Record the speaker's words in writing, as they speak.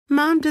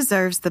Mom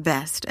deserves the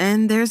best,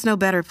 and there's no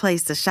better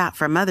place to shop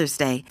for Mother's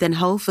Day than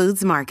Whole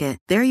Foods Market.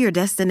 They're your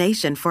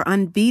destination for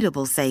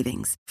unbeatable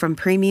savings, from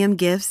premium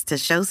gifts to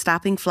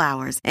show-stopping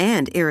flowers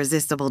and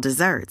irresistible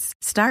desserts.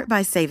 Start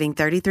by saving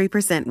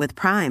 33% with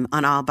Prime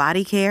on all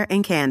body care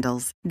and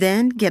candles.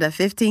 Then get a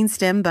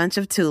 15-stem bunch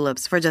of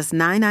tulips for just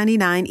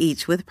 $9.99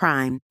 each with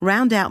Prime.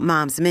 Round out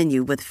Mom's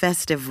menu with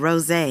festive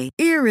rosé,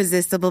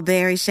 irresistible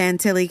berry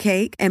chantilly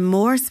cake, and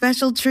more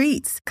special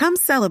treats. Come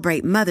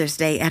celebrate Mother's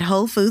Day at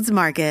Whole Foods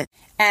Market.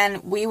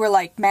 And we were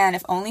like, man,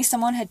 if only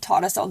someone had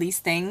taught us all these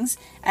things.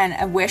 And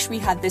I wish we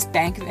had this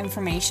bank of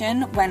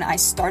information when I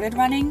started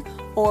running,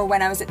 or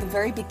when I was at the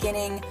very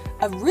beginning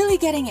of really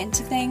getting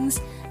into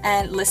things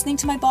and listening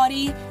to my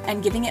body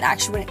and giving it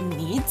actually what it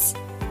needs.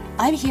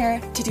 I'm here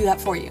to do that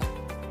for you.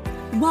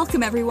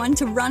 Welcome everyone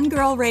to Run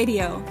Girl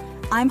Radio.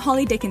 I'm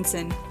Holly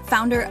Dickinson,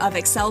 founder of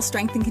Excel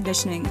Strength and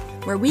Conditioning,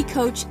 where we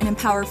coach and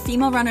empower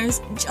female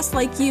runners just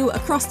like you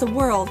across the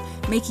world,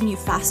 making you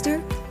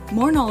faster,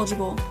 more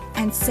knowledgeable,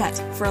 and set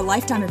for a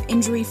lifetime of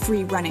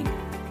injury-free running.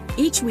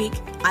 Each week,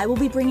 I will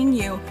be bringing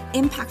you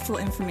impactful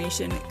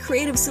information,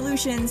 creative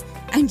solutions,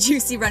 and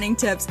juicy running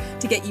tips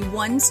to get you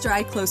one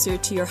stride closer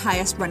to your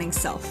highest running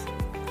self.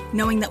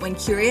 Knowing that when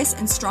curious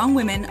and strong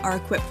women are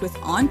equipped with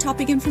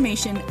on-topic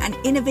information and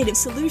innovative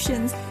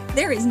solutions,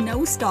 there is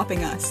no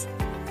stopping us.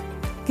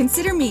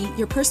 Consider me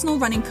your personal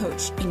running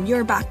coach in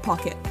your back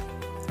pocket.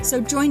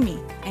 So join me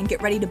and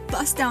get ready to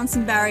bust down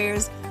some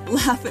barriers,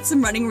 laugh at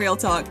some running real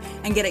talk,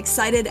 and get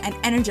excited and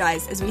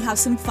energized as we have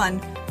some fun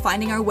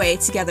finding our way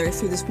together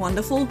through this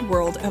wonderful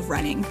world of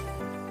running.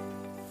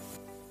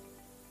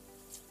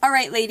 All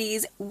right,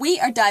 ladies, we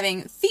are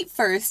diving feet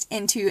first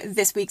into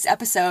this week's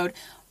episode.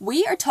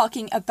 We are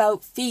talking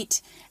about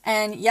feet.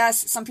 And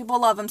yes, some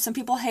people love them, some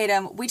people hate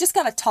them. We just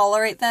got to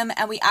tolerate them,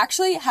 and we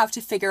actually have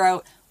to figure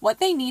out what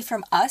they need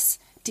from us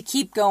to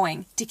keep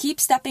going, to keep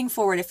stepping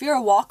forward. If you're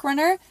a walk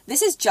runner,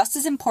 this is just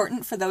as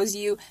important for those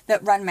of you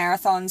that run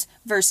marathons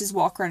versus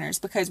walk runners,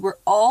 because we're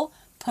all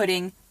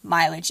putting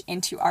mileage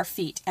into our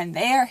feet, and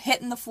they are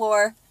hitting the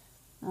floor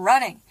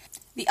running.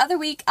 The other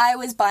week, I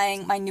was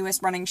buying my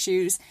newest running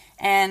shoes,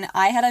 and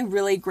I had a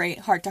really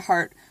great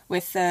heart-to-heart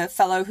with the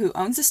fellow who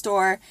owns the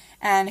store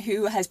and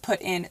who has put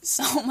in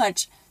so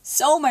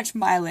much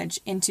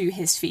mileage into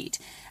his feet.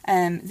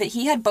 That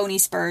he had bony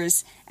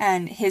spurs,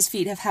 and his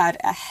feet have had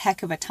a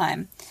heck of a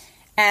time.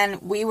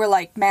 And we were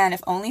like, man,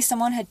 if only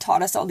someone had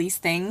taught us all these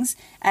things.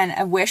 And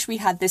I wish we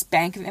had this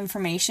bank of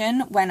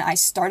information when I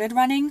started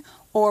running,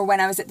 or when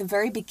I was at the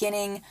very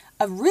beginning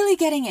of really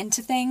getting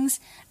into things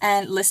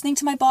and listening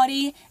to my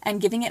body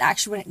and giving it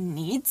actually what it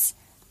needs.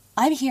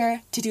 I'm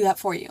here to do that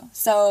for you.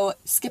 So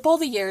skip all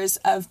the years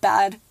of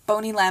bad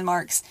bony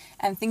landmarks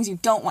and things you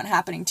don't want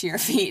happening to your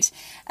feet,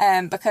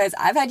 because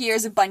I've had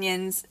years of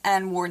bunions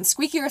and worn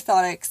squeaky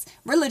orthotics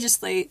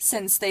religiously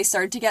since they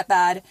started to get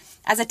bad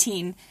as a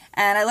teen,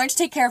 and I learned to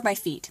take care of my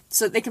feet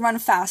so that they can run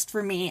fast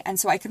for me and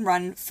so I can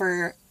run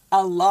for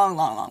a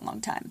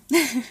long time.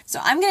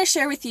 So I'm going to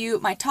share with you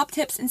my top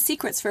tips and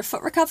secrets for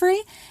foot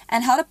recovery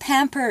and how to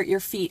pamper your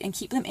feet and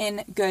keep them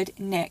in good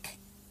nick.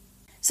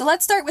 So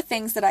let's start with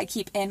things that I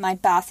keep in my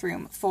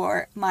bathroom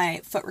for my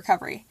foot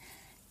recovery.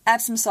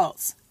 Epsom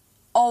salts.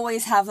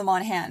 Always have them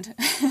on hand.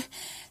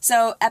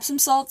 So Epsom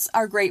salts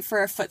are great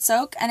for a foot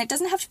soak, and it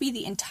doesn't have to be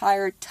the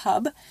entire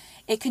tub.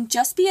 It can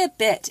just be a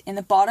bit in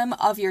the bottom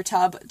of your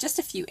tub, just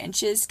a few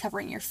inches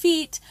covering your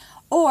feet,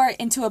 or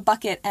into a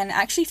bucket and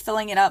actually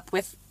filling it up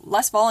with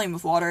less volume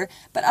of water,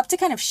 but up to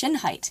kind of shin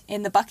height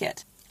in the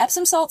bucket.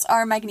 Epsom salts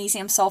are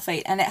magnesium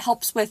sulfate, and it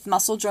helps with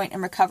muscle joint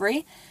and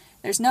recovery.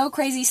 There's no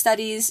crazy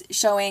studies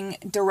showing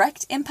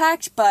direct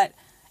impact, but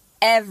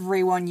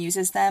everyone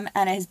uses them,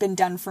 and it has been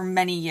done for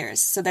many years.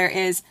 So there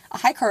is a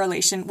high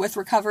correlation with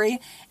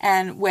recovery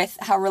and with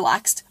how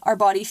relaxed our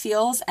body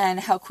feels and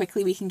how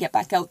quickly we can get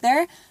back out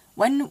there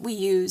when we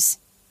use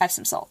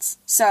Epsom salts.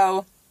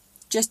 So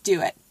just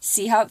do it.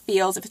 See how it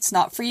feels. If it's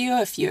not for you,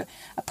 if you're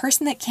a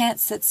person that can't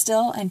sit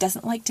still and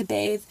doesn't like to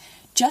bathe,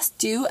 just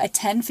do a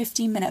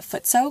 10-15 minute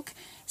foot soak.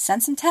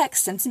 Send some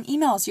texts, send some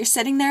emails. You're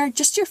sitting there,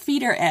 just your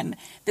feet are in.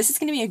 This is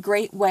going to be a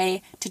great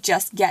way to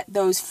just get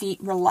those feet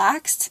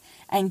relaxed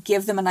and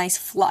give them a nice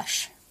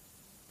flush.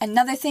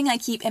 Another thing I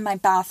keep in my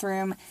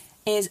bathroom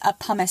is a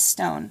pumice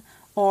stone,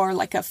 or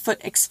like a foot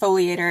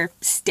exfoliator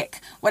stick,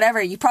 whatever.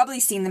 You've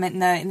probably seen them in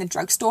the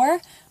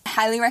drugstore. I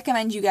highly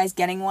recommend you guys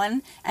getting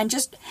one and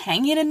just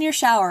hang it in your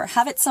shower.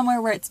 Have it somewhere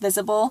where it's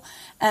visible,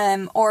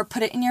 or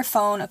put it in your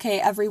phone. Okay,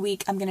 every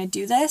week I'm going to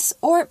do this,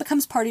 or it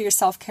becomes part of your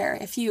self-care.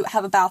 If you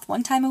have a bath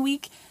one time a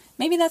week,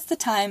 maybe that's the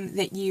time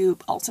that you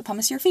also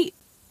pumice your feet.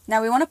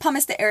 Now we want to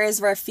pumice the areas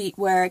of our feet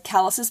where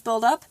calluses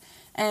build up.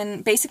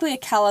 And basically a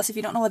callus, if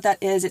you don't know what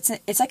that is,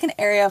 it's like an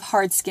area of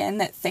hard skin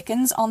that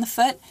thickens on the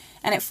foot,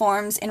 and it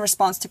forms in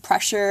response to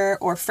pressure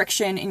or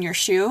friction in your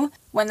shoe.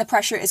 When the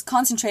pressure is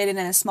concentrated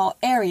in a small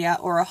area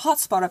or a hot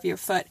spot of your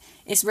foot,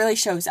 it really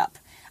shows up.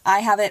 I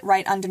have it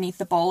right underneath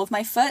the ball of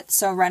my foot,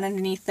 so right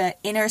underneath the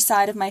inner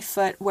side of my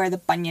foot where the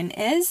bunion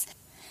is.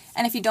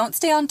 And if you don't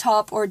stay on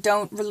top or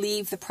don't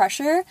relieve the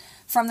pressure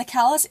from the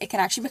callus, it can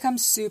actually become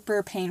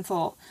super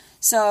painful.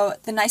 So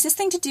the nicest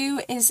thing to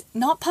do is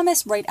not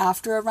pumice right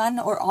after a run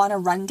or on a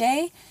run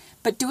day,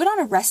 but do it on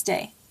a rest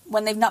day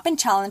when they've not been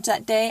challenged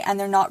that day and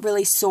they're not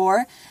really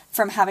sore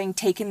from having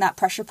taken that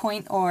pressure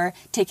point or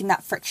taken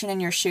that friction in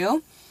your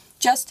shoe.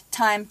 Just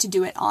time to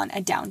do it on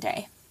a down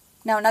day.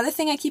 Now, another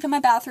thing I keep in my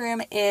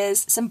bathroom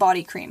is some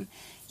body cream.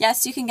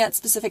 Yes, you can get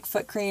specific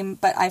foot cream,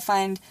 but I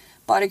find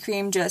body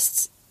cream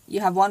just,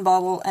 you have one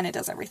bottle and it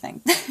does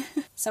everything.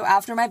 So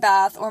after my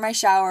bath or my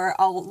shower,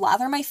 I'll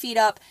lather my feet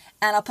up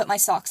and I'll put my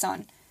socks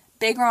on.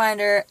 Big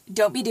reminder,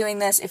 don't be doing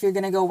this if you're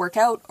going to go work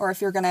out or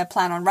if you're going to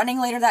plan on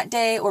running later that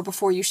day or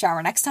before you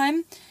shower next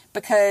time,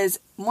 because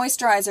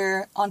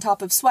moisturizer on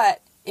top of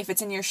sweat, if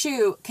it's in your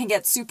shoe, can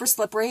get super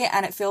slippery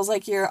and it feels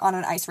like you're on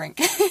an ice rink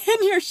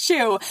in your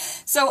shoe.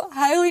 So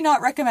highly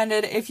not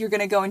recommended if you're going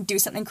to go and do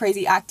something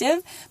crazy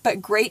active,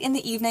 but great in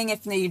the evening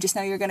if you just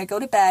know you're going to go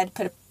to bed,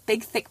 put a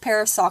big thick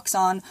pair of socks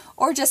on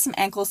or just some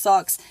ankle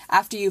socks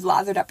after you've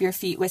lathered up your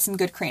feet with some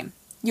good cream.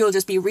 You'll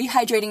just be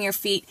rehydrating your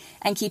feet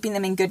and keeping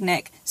them in good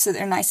nick so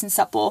they're nice and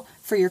supple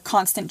for your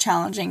constant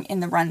challenging in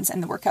the runs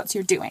and the workouts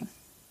you're doing.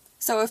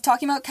 So if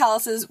talking about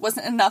calluses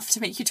wasn't enough to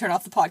make you turn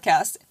off the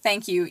podcast,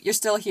 thank you, you're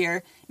still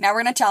here. Now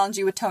we're going to challenge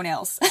you with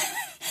toenails.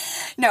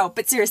 No,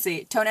 but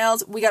seriously,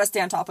 toenails, we got to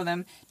stay on top of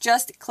them.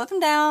 Just clip them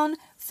down,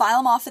 file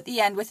them off at the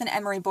end with an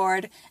emery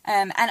board,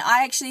 and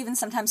I actually even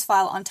sometimes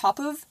file on top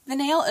of the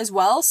nail as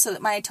well so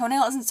that my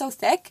toenail isn't so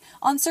thick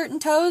on certain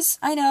toes.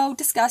 I know,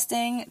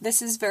 disgusting.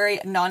 This is very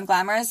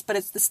non-glamorous, but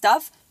it's the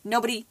stuff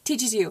nobody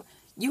teaches you.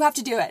 You have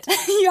to do it.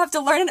 You have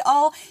to learn it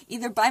all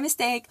either by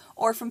mistake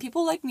or from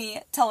people like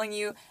me telling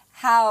you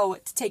how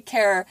to take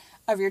care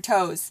of your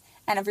toes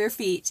and of your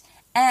feet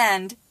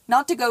and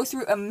not to go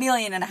through 1.5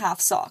 million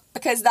socks,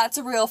 because that's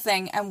a real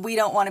thing and we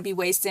don't want to be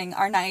wasting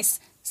our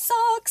nice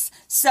socks.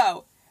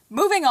 So,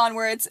 moving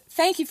onwards,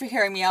 thank you for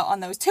hearing me out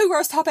on those two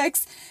gross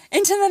topics.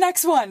 Into the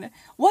next one.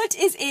 What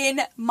is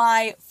in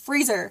my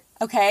freezer?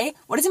 Okay?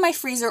 What is in my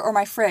freezer or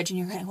my fridge? And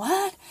you're going,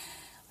 what?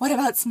 What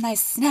about some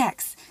nice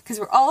snacks? Because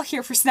we're all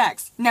here for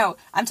snacks. No,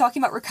 I'm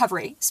talking about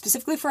recovery,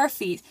 specifically for our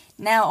feet.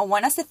 Now, I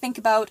want us to think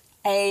about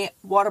a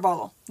water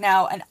bottle.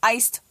 Now, an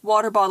iced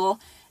water bottle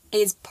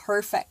is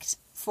perfect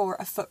for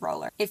a foot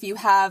roller. If you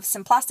have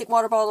some plastic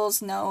water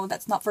bottles, no,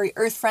 that's not very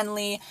earth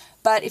friendly,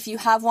 but if you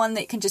have one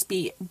that can just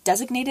be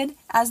designated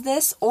as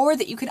this, or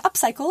that you can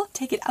upcycle,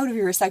 take it out of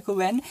your recycle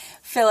bin,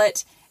 fill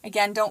it.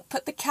 Again, don't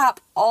put the cap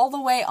all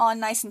the way on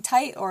nice and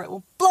tight or it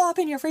will blow up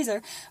in your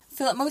freezer.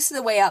 Fill it most of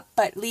the way up,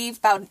 but leave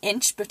about 1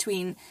 inch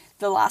between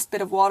the last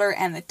bit of water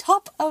and the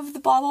top of the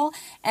bottle,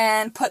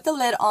 and put the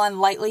lid on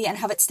lightly and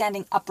have it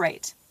standing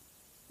upright.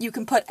 You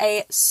can put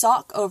a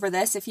sock over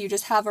this if you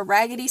just have a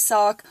raggedy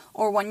sock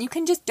or one you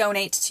can just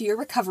donate to your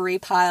recovery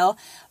pile.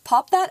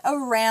 Pop that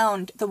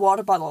around the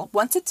water bottle.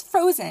 Once it's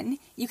frozen,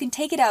 you can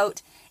take it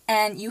out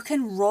and you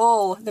can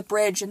roll the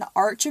bridge and the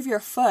arch of your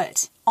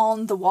foot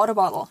on the water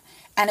bottle.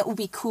 And it will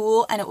be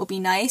cool and it will be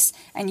nice,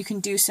 and you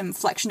can do some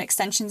flexion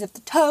extensions of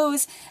the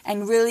toes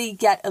and really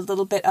get a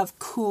little bit of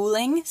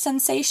cooling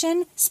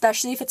sensation,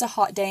 especially if it's a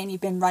hot day and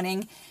you've been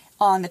running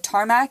on the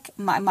tarmac.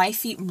 My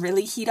feet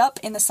really heat up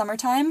in the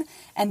summertime,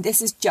 and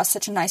this is just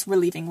such a nice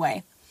relieving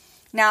way.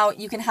 Now,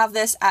 you can have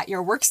this at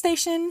your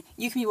workstation,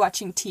 you can be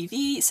watching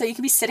TV, so you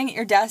can be sitting at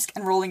your desk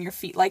and rolling your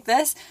feet like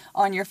this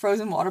on your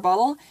frozen water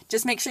bottle.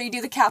 Just make sure you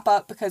do the cap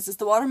up, because as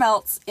the water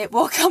melts, it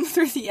will come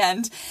through the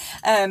end.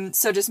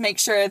 So just make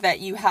sure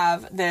that you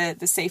have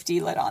the safety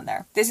lid on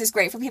there. This is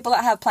great for people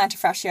that have plantar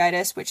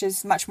fasciitis, which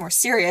is much more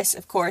serious,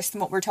 of course, than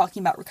what we're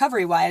talking about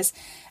recovery-wise.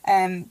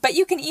 But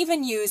you can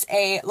even use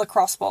a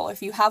lacrosse ball.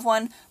 If you have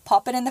one,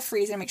 pop it in the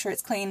freezer, make sure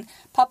it's clean,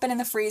 pop it in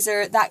the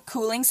freezer. That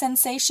cooling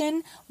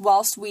sensation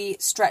whilst we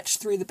stretch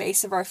through the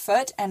base of our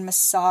foot and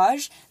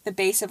massage the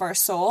base of our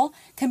sole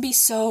can be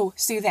so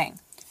soothing.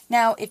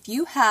 Now, if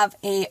you have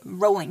a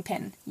rolling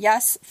pin,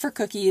 yes, for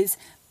cookies,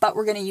 but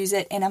we're going to use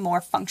it in a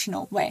more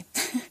functional way.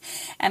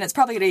 And it's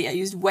probably going to get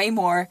used way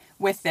more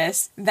with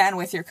this than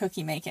with your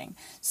cookie making.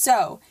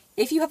 So,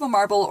 if you have a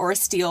marble or a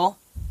steel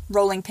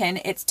rolling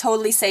pin, it's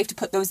totally safe to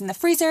put those in the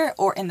freezer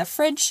or in the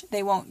fridge.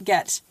 They won't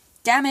get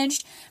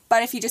damaged.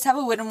 But if you just have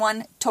a wooden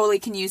one, totally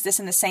can use this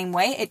in the same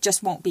way. It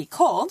just won't be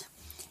cold.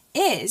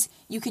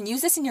 You can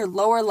use this in your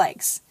lower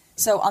legs.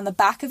 So on the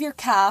back of your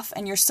calf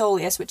and your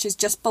soleus, which is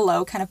just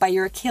below, kind of by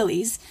your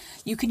Achilles,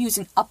 you can use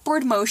an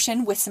upward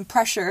motion with some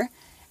pressure.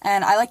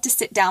 And I like to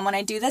sit down when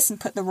I do this and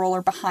put the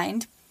roller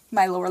behind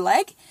my lower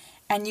leg.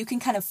 And you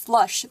can kind of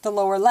flush the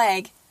lower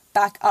leg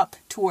back up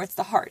towards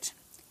the heart.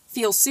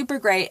 Feels super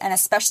great, and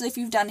especially if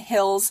you've done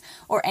hills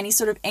or any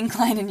sort of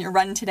incline in your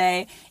run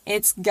today,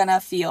 it's gonna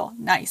feel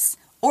nice.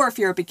 Or if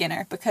you're a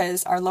beginner,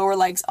 because our lower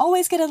legs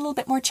always get a little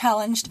bit more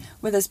challenged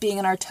with us being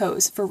on our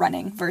toes for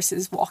running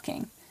versus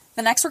walking.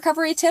 The next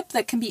recovery tip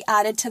that can be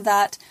added to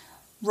that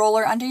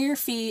roller under your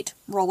feet,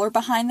 roller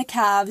behind the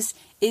calves,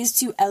 is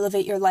to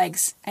elevate your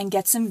legs and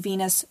get some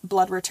venous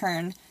blood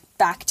return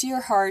back to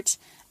your heart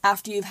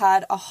after you've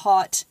had a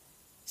hot,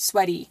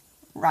 sweaty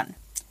run.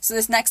 So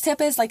this next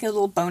tip is like a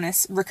little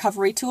bonus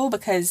recovery tool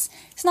because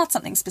it's not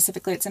something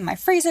specifically that's in my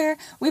freezer.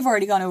 We've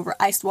already gone over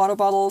iced water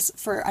bottles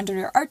for under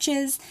your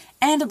arches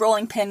and a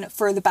rolling pin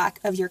for the back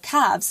of your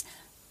calves.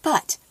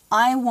 But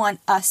I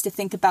want us to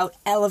think about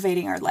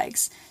elevating our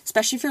legs,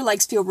 especially if your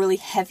legs feel really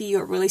heavy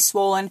or really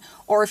swollen,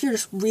 or if you're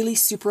just really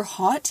super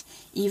hot,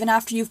 even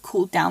after you've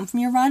cooled down from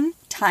your run.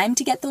 Time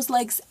to get those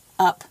legs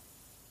up.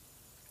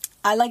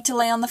 I like to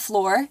lay on the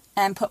floor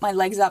and put my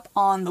legs up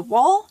on the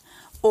wall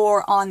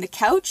or on the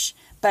couch,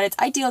 but it's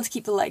ideal to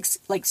keep the legs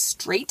like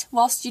straight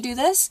whilst you do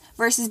this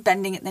versus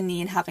bending at the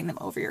knee and having them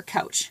over your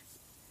couch.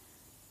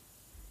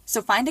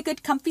 So find a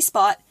good comfy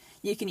spot.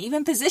 You can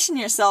even position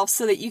yourself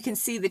so that you can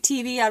see the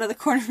TV out of the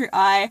corner of your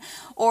eye,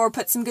 or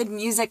put some good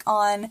music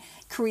on.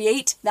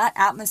 Create that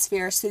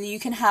atmosphere so that you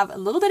can have a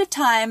little bit of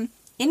time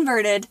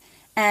inverted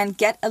and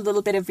get a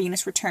little bit of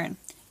venous return.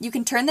 You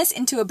can turn this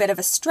into a bit of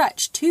a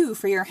stretch too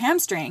for your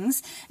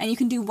hamstrings, and you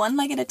can do one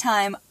leg at a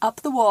time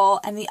up the wall,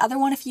 and the other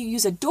one, if you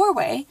use a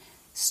doorway,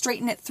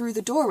 straighten it through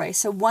the doorway.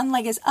 So one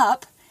leg is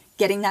up,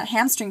 getting that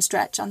hamstring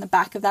stretch on the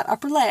back of that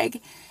upper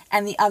leg,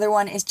 and the other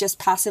one is just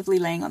passively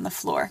laying on the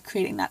floor,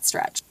 creating that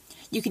stretch.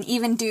 You can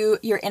even do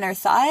your inner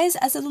thighs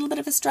as a little bit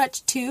of a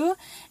stretch too,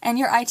 and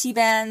your IT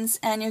bands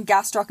and your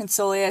gastroc and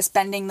soleus,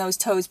 bending those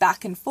toes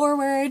back and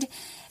forward,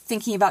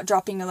 thinking about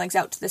dropping the legs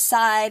out to the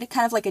side,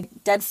 kind of like a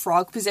dead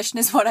frog position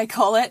is what I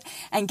call it,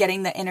 and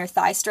getting the inner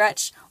thigh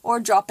stretch, or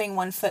dropping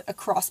one foot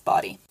across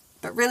body.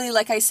 But really,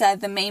 like I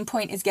said, the main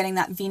point is getting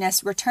that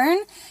venous return,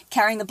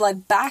 carrying the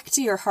blood back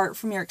to your heart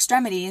from your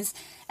extremities.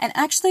 And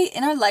actually,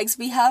 in our legs,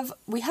 we have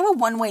a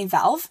one-way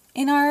valve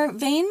in our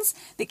veins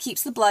that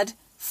keeps the blood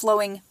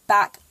flowing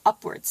back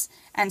upwards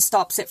and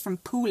stops it from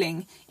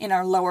pooling in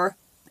our lower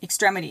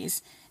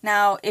extremities.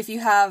 Now, if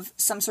you have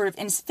some sort of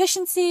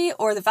insufficiency,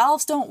 or the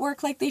valves don't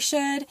work like they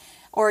should,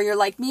 or you're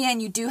like me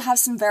and you do have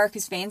some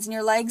varicose veins in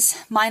your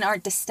legs, mine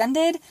aren't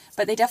distended,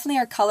 but they definitely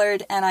are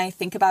colored, and I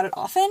think about it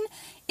often,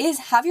 is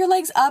have your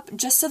legs up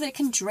just so that it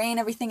can drain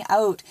everything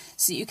out,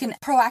 so you can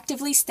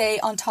proactively stay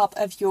on top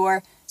of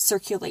your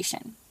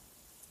circulation.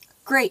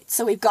 Great,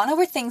 so we've gone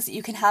over things that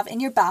you can have in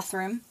your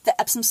bathroom, the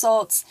Epsom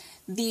salts,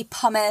 the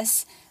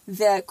pumice,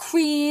 the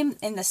cream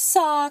in the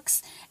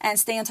socks, and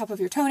stay on top of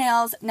your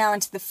toenails. Now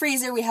into the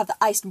freezer, we have the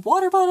iced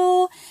water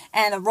bottle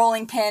and a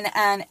rolling pin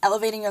and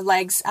elevating your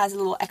legs as a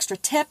little extra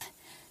tip.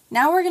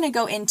 Now we're going to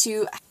go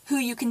into who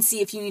you can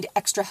see if you need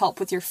extra help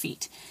with your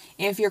feet.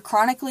 If you're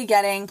chronically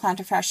getting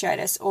plantar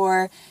fasciitis,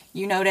 or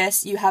you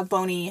notice you have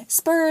bony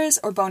spurs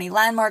or bony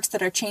landmarks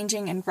that are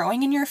changing and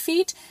growing in your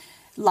feet,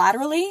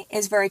 laterally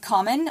is very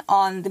common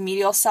on the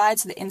medial side,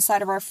 so the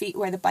inside of our feet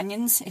where the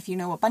bunions, if you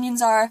know what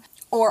bunions are,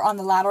 or on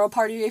the lateral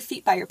part of your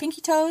feet by your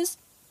pinky toes.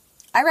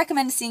 I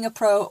recommend seeing a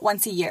pro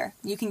once a year.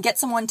 You can get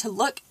someone to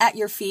look at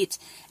your feet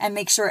and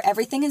make sure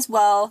everything is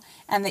well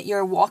and that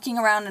you're walking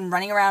around and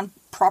running around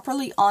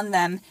properly on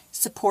them,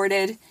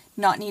 supported,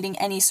 not needing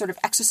any sort of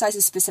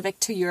exercises specific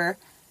to your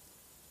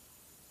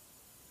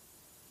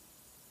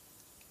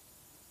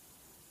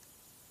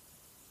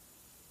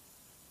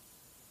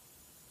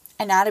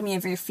anatomy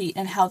of your feet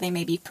and how they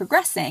may be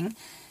progressing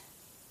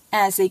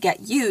as they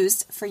get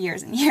used for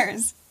years and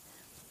years.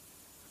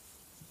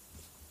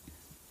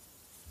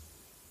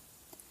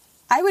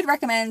 I would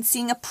recommend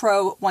seeing a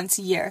pro once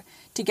a year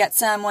to get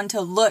someone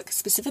to look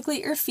specifically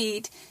at your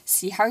feet,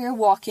 see how you're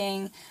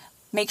walking,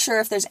 make sure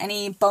if there's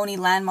any bony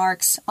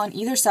landmarks on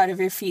either side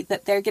of your feet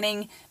that they're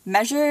getting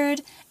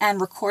measured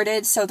and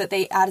recorded so that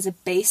they add as a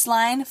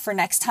baseline for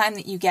next time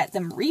that you get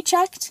them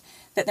rechecked,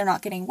 that they're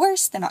not getting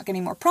worse, they're not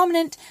getting more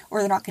prominent, or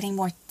they're not getting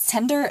more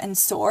tender and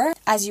sore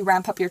as you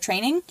ramp up your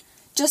training.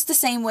 Just the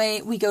same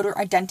way we go to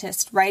our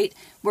dentist, right?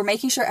 We're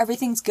making sure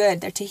everything's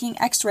good. They're taking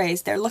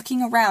x-rays, they're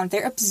looking around,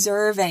 they're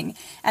observing,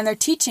 and they're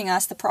teaching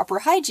us the proper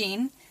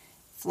hygiene,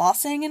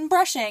 flossing and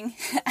brushing.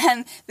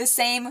 And the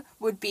same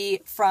would be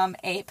from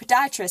a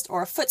podiatrist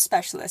or a foot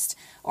specialist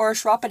or a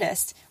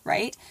chiropodist,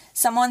 right?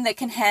 Someone that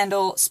can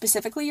handle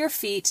specifically your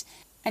feet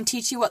and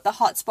teach you what the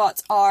hot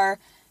spots are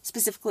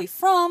specifically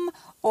from,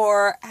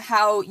 or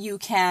how you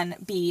can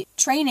be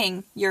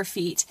training your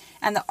feet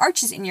and the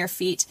arches in your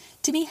feet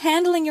to be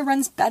handling your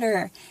runs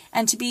better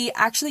and to be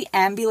actually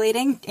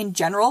ambulating in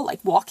general, like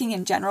walking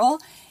in general,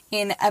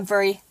 in a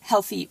very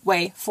healthy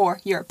way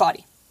for your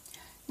body.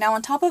 Now,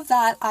 on top of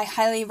that, I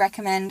highly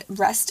recommend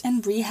rest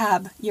and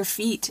rehab your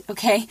feet,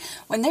 okay?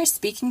 When they're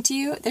speaking to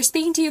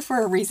you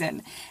for a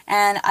reason.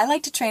 And I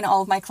like to train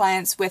all of my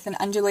clients with an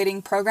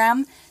undulating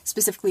program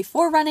specifically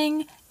for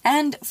running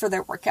and for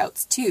their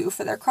workouts too,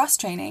 for their cross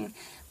training,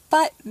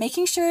 but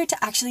making sure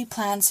to actually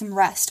plan some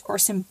rest or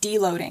some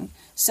deloading.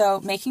 So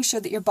making sure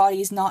that your body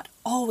is not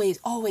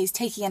always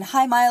taking in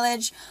high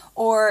mileage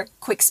or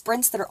quick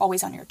sprints that are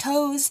always on your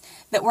toes,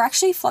 that we're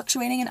actually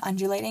fluctuating and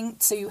undulating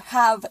so you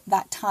have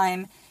that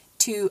time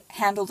to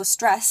handle the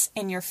stress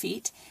in your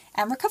feet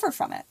and recover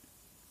from it.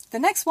 The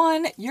next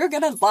one you're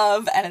gonna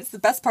love, and it's the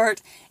best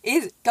part,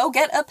 is go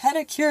get a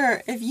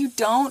pedicure. If you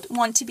don't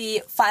want to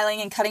be filing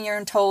and cutting your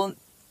own toe,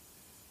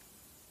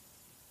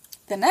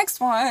 the next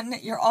one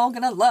you're all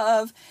gonna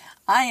love.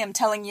 I am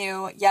telling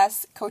you,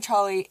 yes, Coach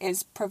Holly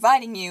is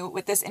providing you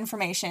with this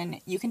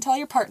information. You can tell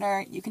your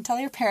partner, you can tell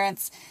your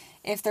parents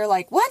if they're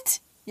like, what?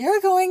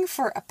 You're going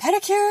for a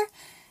pedicure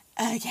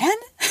again?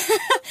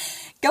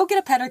 Go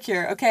get a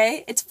pedicure,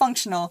 okay? It's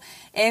functional.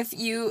 If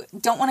you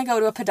don't want to go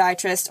to a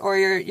podiatrist or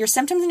your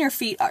symptoms in your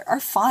feet are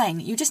fine,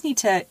 you just need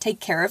to take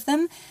care of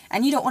them,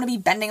 and you don't want to be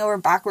bending over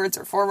backwards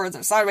or forwards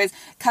or sideways,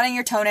 cutting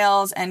your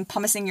toenails and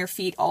pumicing your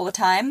feet all the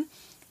time.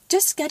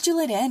 Just schedule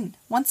it in.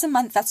 Once a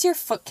month, that's your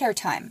foot care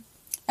time.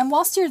 And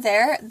whilst you're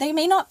there, they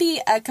may not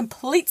be a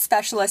complete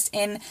specialist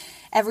in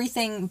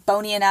everything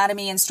bony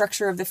anatomy and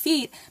structure of the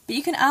feet, but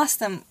you can ask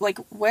them, like,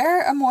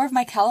 where are more of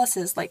my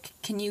calluses? Like,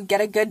 can you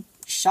get a good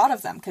shot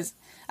of them? Because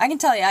I can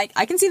tell you,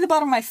 I can see the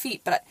bottom of my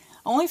feet, but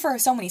only for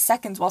so many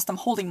seconds whilst I'm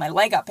holding my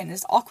leg up in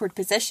this awkward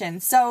position.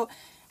 So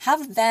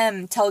have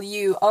them tell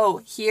you,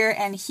 oh, here,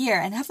 and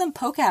have them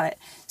poke at it.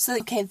 So,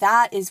 okay,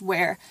 that is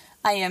where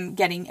I am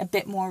getting a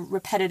bit more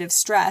repetitive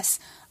stress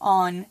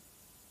on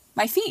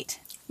my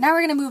feet. Now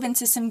we're going to move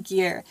into some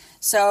gear.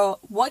 So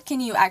what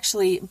can you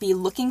actually be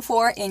looking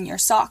for in your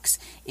socks,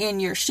 in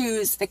your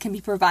shoes, that can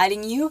be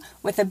providing you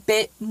with a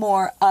bit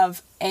more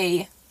of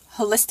a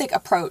holistic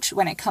approach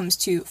when it comes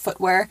to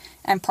footwear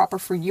and proper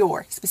for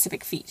your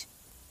specific feet?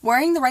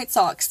 Wearing the right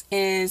socks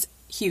is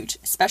huge,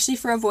 especially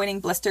for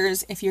avoiding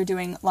blisters if you're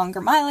doing longer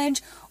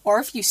mileage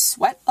or if you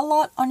sweat a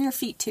lot on your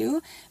feet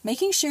too.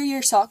 Making sure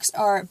your socks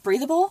are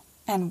breathable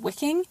and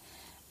wicking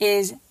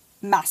is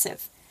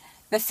massive.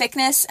 The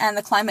thickness and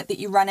the climate that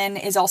you run in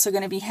is also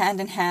going to be hand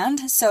in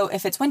hand. So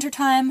if it's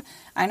wintertime,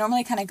 I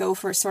normally kind of go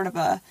for sort of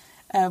a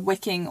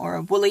wicking or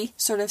a woolly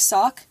sort of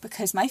sock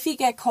because my feet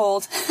get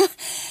cold.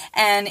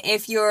 And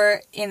if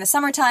you're in the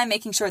summertime,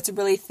 making sure it's a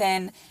really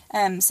thin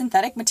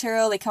synthetic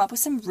material, they come up with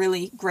some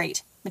really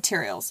great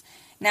materials.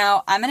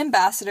 Now, I'm an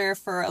ambassador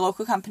for a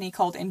local company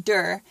called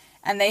Endure,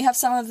 and they have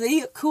some of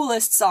the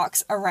coolest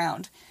socks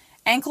around.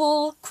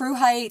 Ankle, crew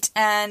height,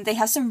 and they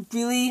have some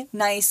really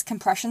nice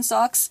compression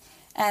socks.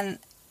 And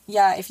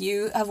yeah, if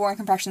you have worn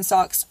compression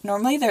socks,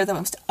 normally they're the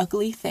most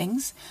ugly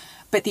things,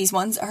 but these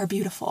ones are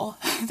beautiful.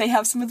 They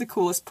have some of the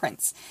coolest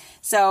prints.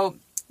 So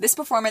this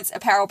performance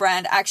apparel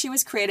brand actually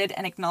was created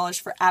and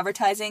acknowledged for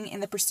advertising in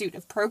the pursuit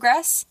of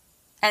progress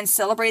and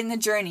celebrating the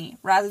journey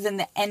rather than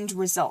the end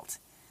result.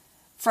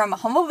 From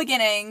humble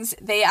beginnings,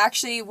 they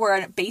actually were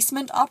a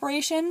basement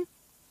operation.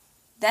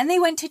 Then they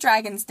went to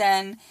Dragon's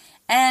Den,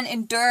 and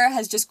Endure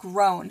has just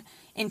grown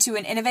into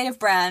an innovative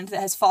brand that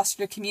has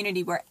fostered a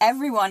community where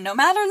everyone, no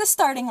matter the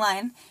starting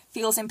line,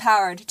 feels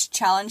empowered to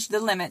challenge the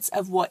limits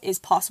of what is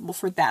possible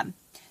for them.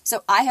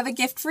 So I have a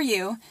gift for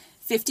you,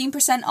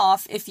 15%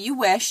 off if you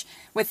wish,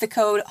 with the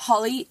code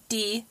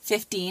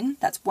HOLLYD15,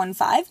 that's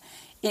 15,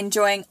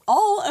 enjoying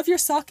all of your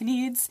sock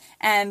needs,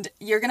 and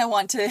you're going to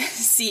want to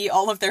see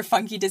all of their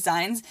funky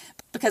designs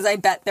because I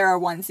bet there are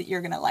ones that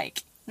you're going to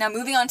like. Now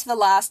moving on to the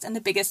last and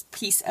the biggest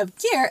piece of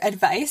gear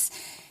advice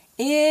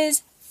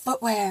is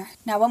footwear.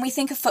 Now, when we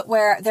think of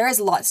footwear, there is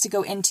lots to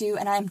go into,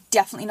 and I'm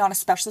definitely not a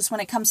specialist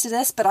when it comes to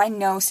this, but I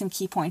know some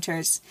key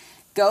pointers.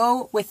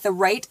 Go with the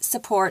right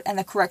support and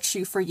the correct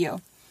shoe for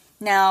you.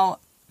 Now,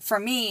 for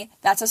me,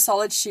 that's a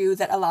solid shoe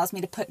that allows me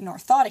to put an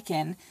orthotic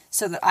in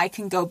so that I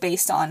can go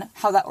based on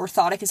how that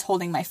orthotic is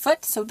holding my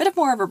foot, so a bit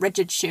more of a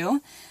rigid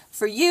shoe.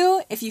 For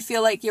you, if you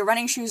feel like your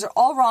running shoes are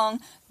all wrong,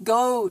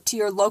 go to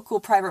your local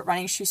private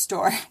running shoe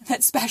store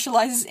that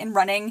specializes in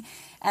running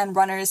and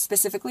runners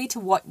specifically to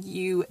what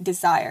you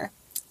desire.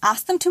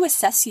 Ask them to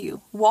assess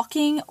you,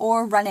 walking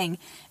or running,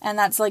 and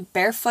that's like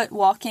barefoot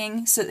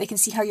walking so that they can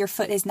see how your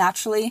foot is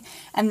naturally,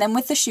 and then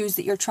with the shoes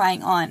that you're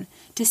trying on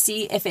to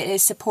see if it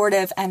is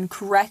supportive and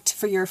correct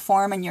for your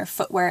form and your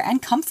footwear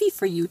and comfy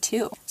for you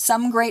too.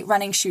 Some great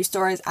running shoe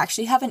stores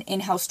actually have an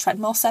in-house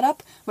treadmill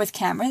setup with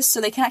cameras so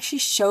they can actually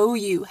show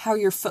you how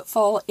your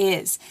footfall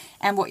is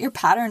and what your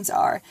patterns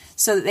are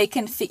so that they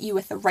can fit you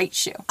with the right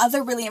shoe.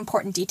 Other really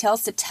important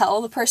details to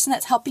tell the person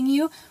that's helping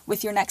you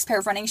with your next pair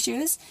of running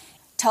shoes: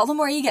 tell them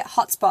where you get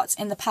hot spots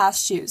in the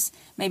past shoes,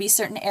 maybe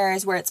certain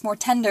areas where it's more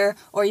tender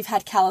or you've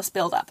had callus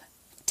buildup.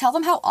 Tell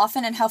them how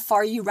often and how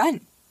far you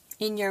run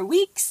in your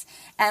weeks,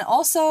 and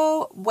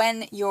also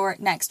when your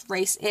next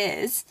race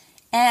is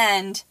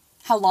and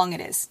how long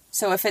it is.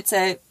 So if it's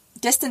a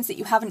distance that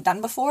you haven't done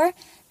before,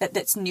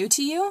 that's new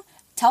to you,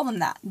 tell them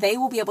that. They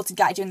will be able to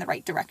guide you in the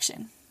right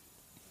direction.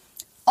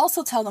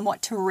 Also tell them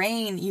what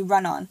terrain you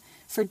run on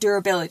for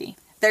durability.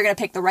 They're going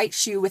to pick the right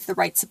shoe with the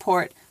right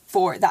support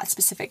for that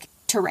specific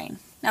terrain.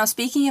 Now,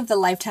 speaking of the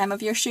lifetime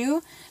of your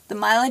shoe, the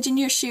mileage in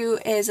your shoe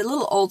is a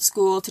little old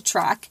school to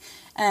track,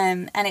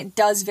 and it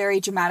does vary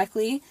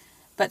dramatically.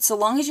 But so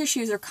long as your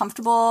shoes are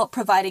comfortable,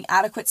 providing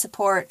adequate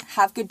support,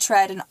 have good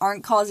tread, and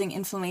aren't causing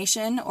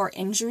inflammation or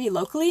injury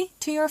locally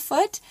to your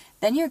foot,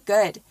 then you're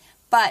good.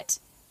 But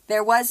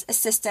there was a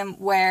system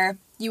where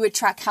you would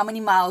track how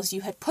many miles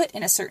you had put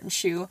in a certain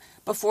shoe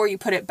before you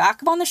put it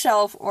back up on the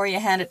shelf or you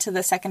hand it to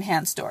the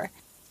secondhand store.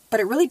 but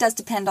it really does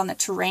depend on the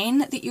terrain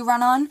that you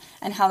run on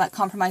and how that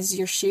compromises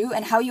your shoe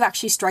and how you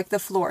actually strike the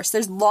floor. So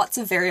there's lots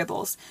of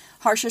variables.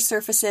 Harsher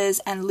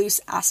surfaces and loose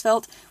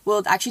asphalt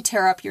will actually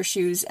tear up your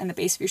shoes and the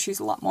base of your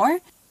shoes a lot more.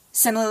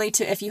 Similarly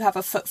to if you have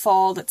a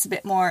footfall that's a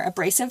bit more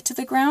abrasive to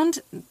the ground,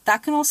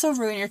 that can also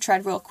ruin your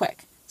tread real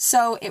quick.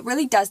 So it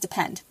really does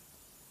depend.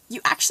 You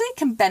actually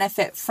can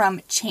benefit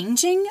from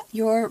changing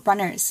your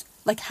runners.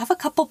 Like, have a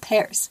couple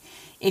pairs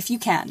if you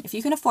can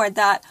afford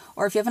that,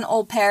 or if you have an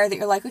old pair that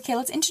you're like, okay,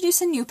 let's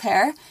introduce a new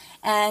pair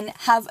and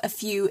have a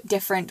few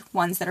different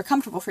ones that are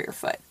comfortable for your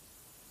foot.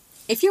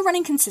 If you're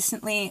running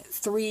consistently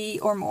 3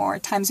 or more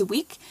times a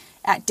week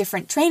at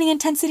different training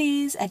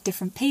intensities, at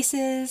different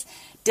paces,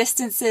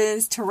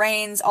 distances,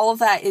 terrains, all of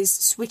that is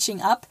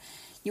switching up,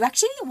 you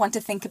actually want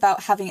to think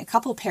about having a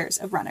couple pairs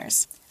of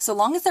runners. So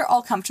long as they're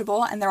all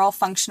comfortable and they're all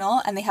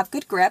functional and they have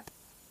good grip,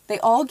 they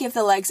all give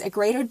the legs a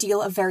greater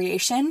deal of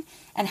variation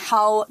and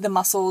how the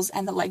muscles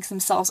and the legs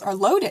themselves are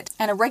loaded.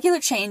 And a regular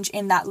change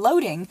in that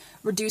loading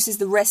reduces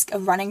the risk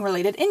of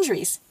running-related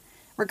injuries.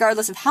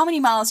 Regardless of how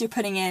many miles you're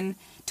putting in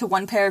to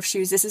one pair of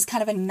shoes, this is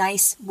kind of a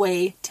nice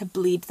way to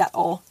bleed that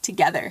all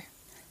together.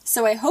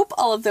 So I hope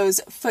all of those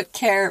foot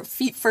care,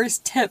 feet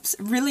first tips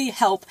really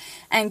help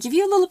and give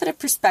you a little bit of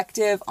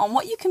perspective on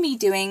what you can be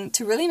doing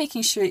to really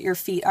making sure that your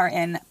feet are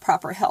in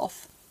proper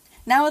health.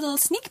 Now a little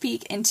sneak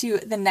peek into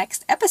the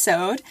next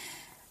episode.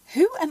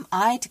 Who am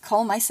I to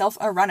call myself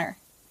a runner?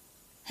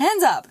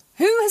 Hands up.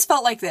 Who has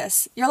felt like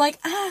this? You're like,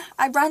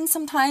 I run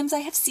sometimes, I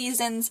have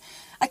seasons,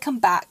 I come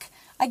back.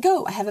 I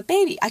go, I have a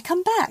baby, I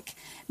come back.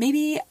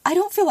 Maybe I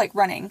don't feel like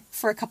running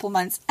for a couple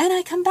months and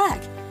I come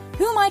back.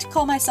 Who am I to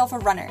call myself a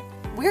runner?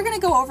 We're going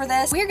to go over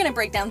this. We're going to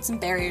break down some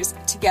barriers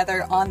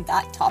together on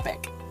that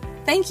topic.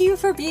 Thank you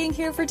for being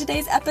here for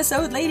today's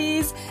episode,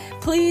 ladies.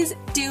 Please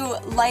do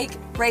like,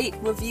 rate,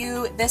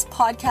 review this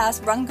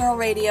podcast, Run Girl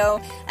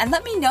Radio, and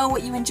let me know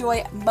what you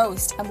enjoy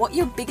most and what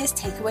your biggest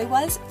takeaway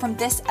was from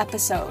this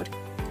episode.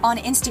 On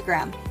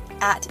Instagram,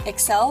 at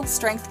Excel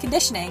Strength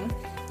Conditioning.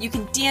 You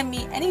can DM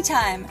me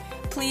anytime.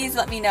 Please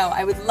let me know.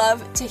 I would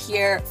love to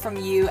hear from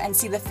you and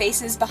see the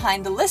faces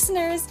behind the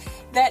listeners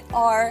that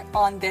are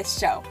on this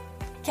show.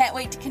 Can't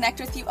wait to connect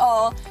with you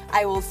all.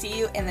 I will see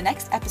you in the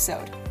next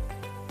episode.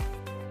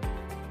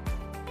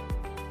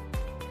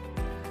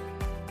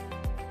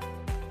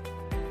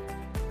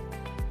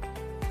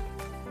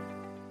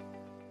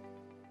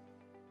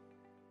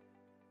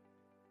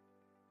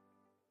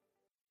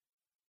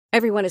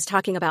 Everyone is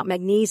talking about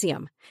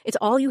magnesium. It's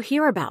all you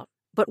hear about.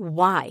 But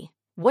why?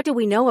 What do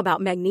we know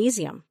about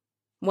magnesium?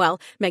 Well,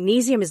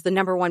 magnesium is the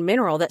number one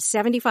mineral that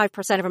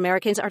 75% of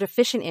Americans are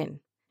deficient in.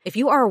 If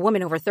you are a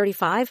woman over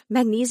 35,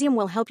 magnesium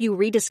will help you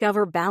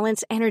rediscover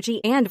balance,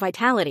 energy, and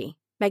vitality.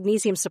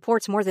 Magnesium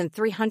supports more than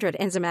 300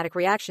 enzymatic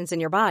reactions in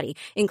your body,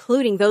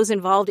 including those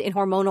involved in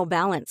hormonal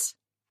balance.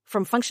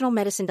 From functional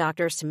medicine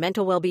doctors to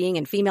mental well-being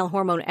and female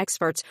hormone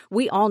experts,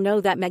 we all know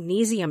that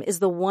magnesium is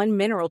the one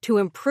mineral to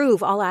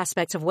improve all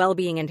aspects of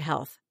well-being and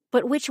health.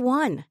 But which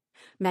one?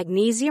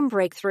 Magnesium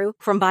Breakthrough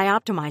from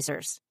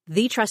Bioptimizers,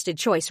 the trusted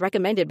choice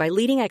recommended by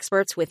leading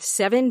experts with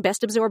 7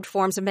 best-absorbed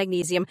forms of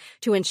magnesium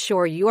to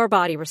ensure your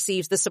body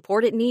receives the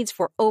support it needs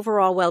for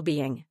overall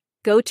well-being.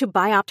 Go to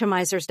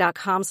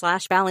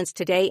bioptimizers.com/balance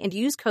today and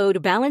use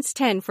code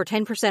BALANCE10 for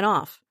 10%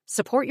 off.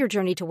 Support your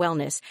journey to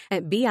wellness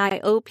at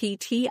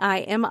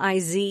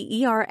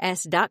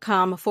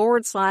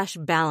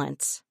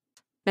bioptimizers.com/balance.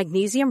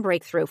 Magnesium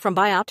Breakthrough from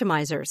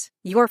Bioptimizers,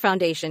 your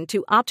foundation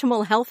to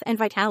optimal health and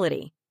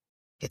vitality.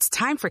 It's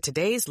time for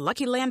today's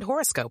Lucky Land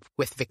horoscope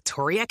with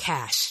Victoria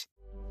Cash.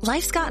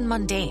 Life's gotten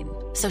mundane,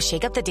 so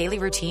shake up the daily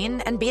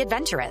routine and be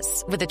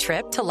adventurous with a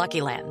trip to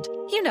Lucky Land.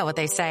 You know what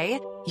they say,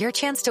 your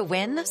chance to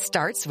win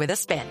starts with a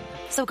spin.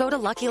 So go to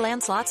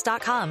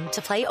LuckyLandSlots.com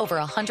to play over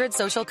 100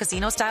 social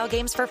casino-style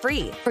games for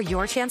free for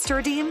your chance to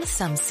redeem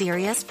some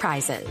serious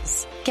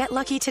prizes. Get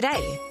lucky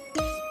today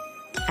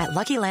at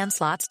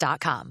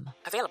LuckyLandSlots.com.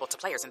 Available to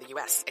players in the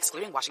U.S.,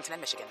 excluding Washington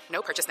and Michigan.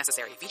 No purchase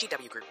necessary.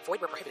 VGW Group.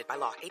 Void where prohibited by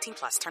law.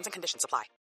 18+. Terms and conditions apply.